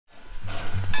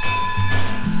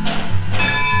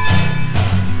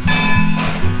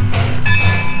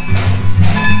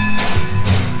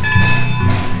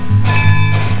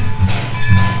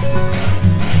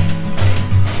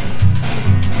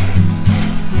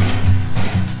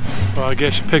Well, I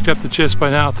guess you picked up the gist by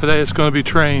now. Today it's going to be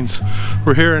trains.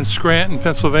 We're here in Scranton,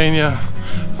 Pennsylvania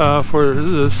for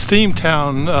the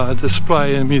Steamtown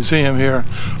display and museum here.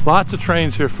 Lots of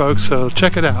trains here, folks, so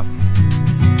check it out.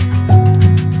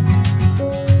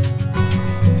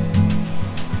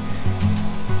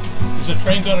 Is the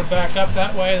train going to back up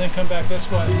that way and then come back this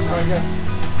way? I guess.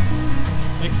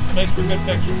 Makes for good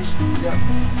pictures. Yeah.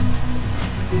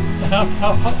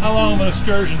 How long of an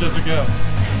excursion does it go?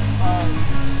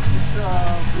 It's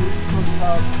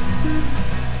about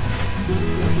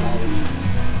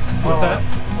What's that?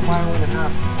 A mile and a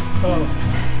half. Oh.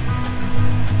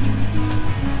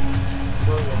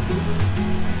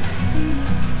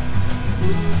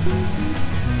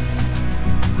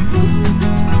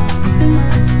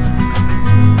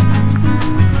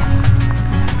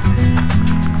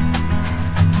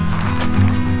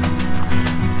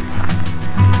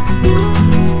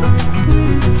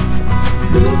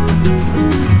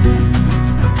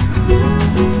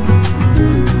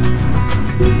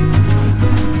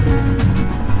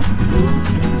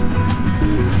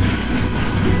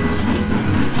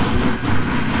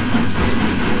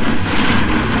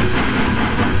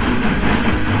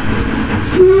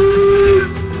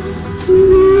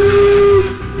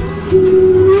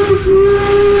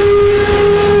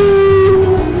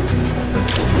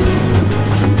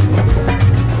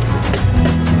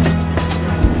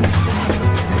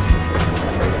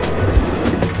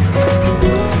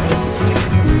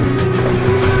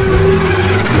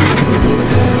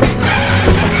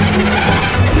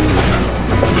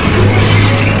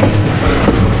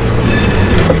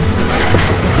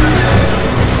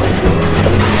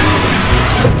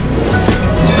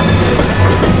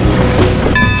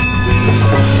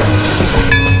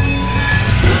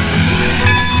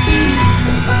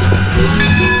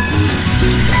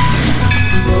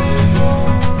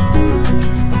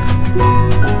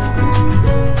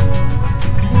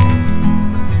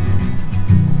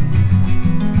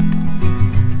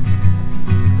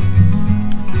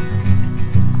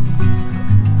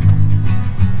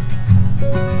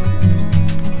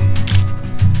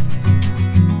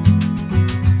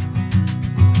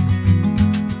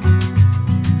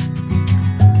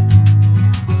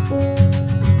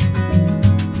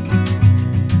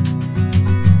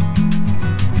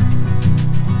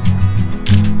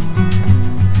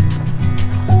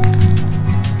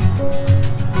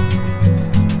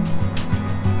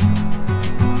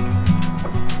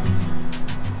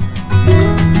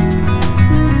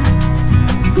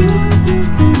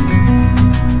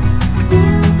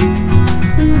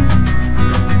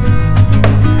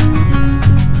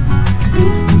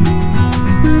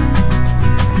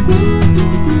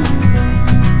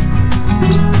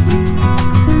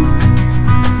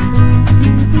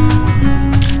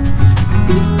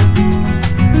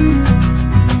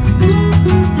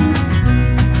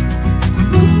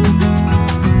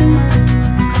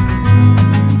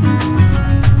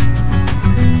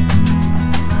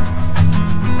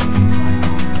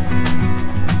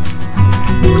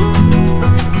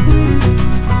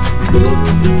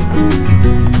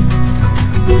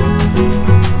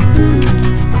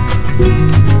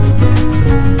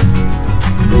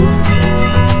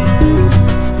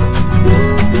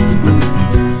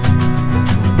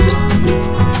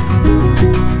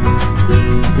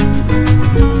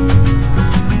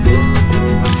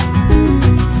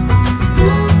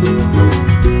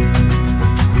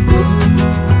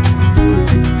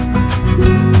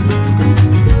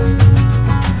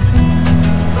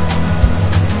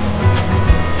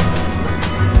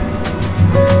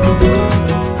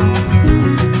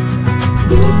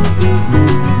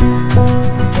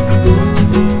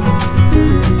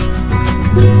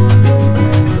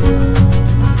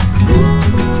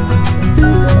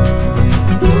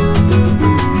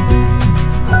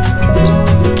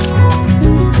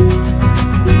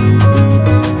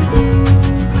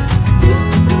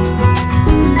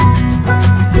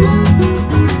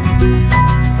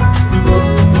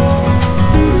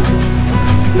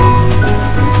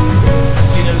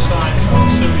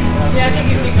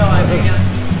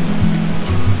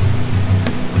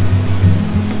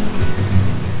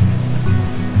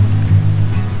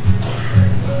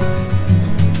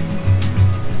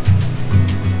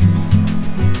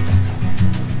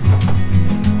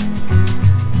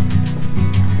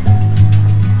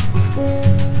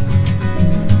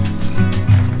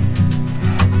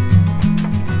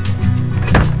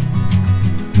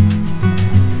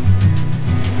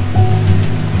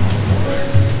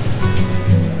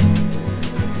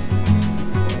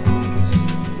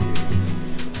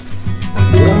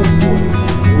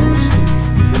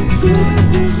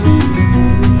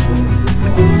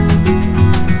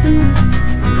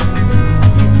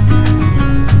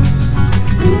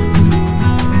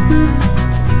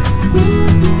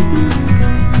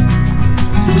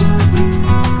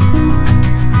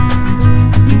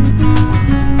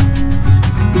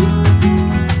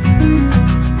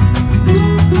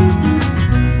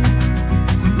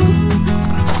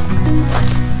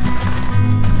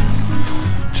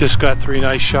 Just got 3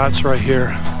 nice shots right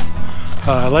here.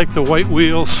 I like the white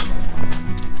wheels.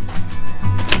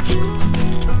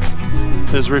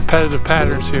 There's repetitive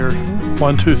patterns here.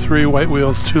 1, 2, 3 white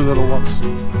wheels, 2 little ones.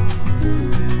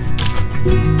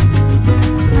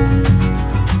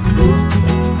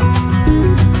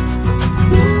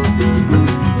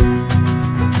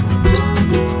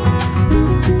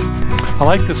 I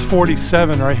like this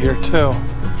 47 right here too.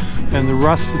 And the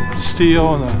rusted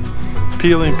steel and the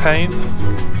peeling paint.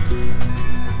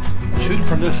 Shooting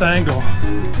from this angle.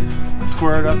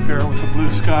 Squared up here with the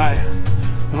blue sky.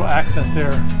 Little accent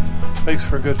there. Makes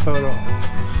for a good photo.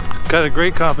 Got a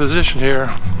great composition here,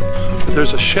 but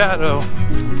there's a shadow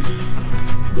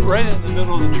right in the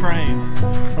middle of the train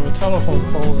from a telephone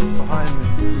pole that's behind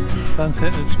me. The sun's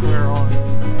hitting it square on.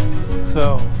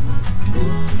 So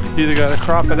you either got to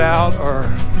crop it out or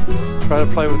try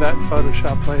to play with that in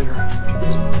Photoshop later.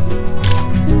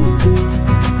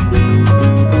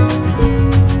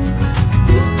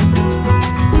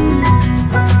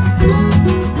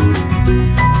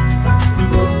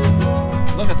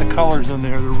 Colors in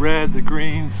there, the red, the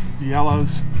greens, the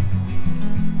yellows.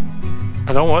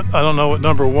 I don't know what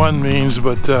number 1 means,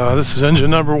 but this is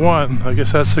engine number 1. I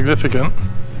guess that's significant.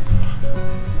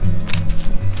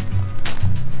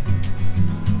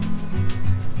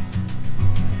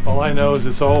 All I know is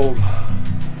it's old.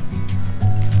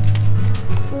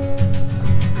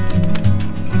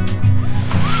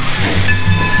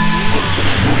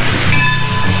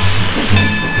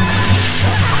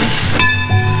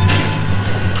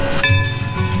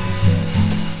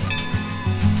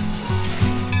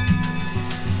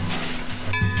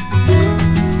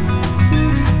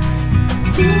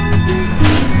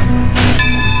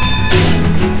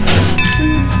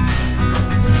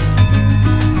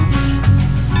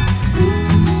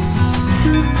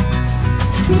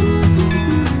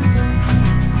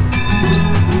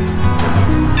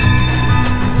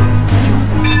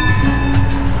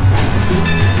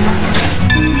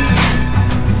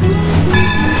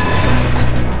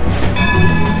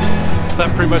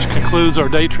 That pretty much concludes our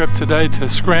day trip today to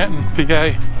Scranton,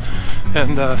 PA,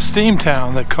 and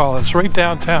Steamtown, they call it. It's right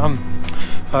downtown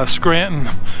Scranton,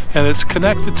 and it's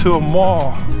connected to a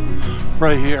mall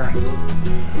right here.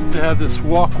 They have this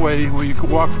walkway where you can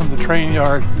walk from the train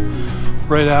yard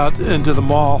right out into the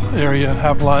mall area and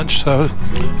have lunch. So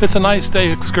it's a nice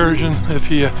day excursion.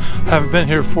 If you haven't been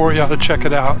here before, you ought to check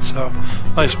it out. So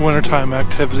nice wintertime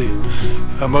activity.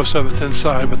 Most of it's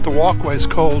inside, but the walkway's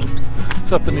cold.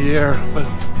 It's up in the air, but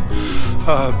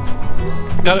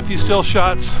got a few still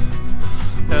shots,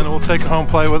 and we'll take it home,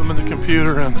 play with them in the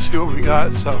computer, and see what we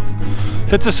got. So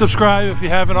hit the subscribe if you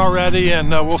haven't already,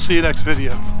 and we'll see you next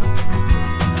video.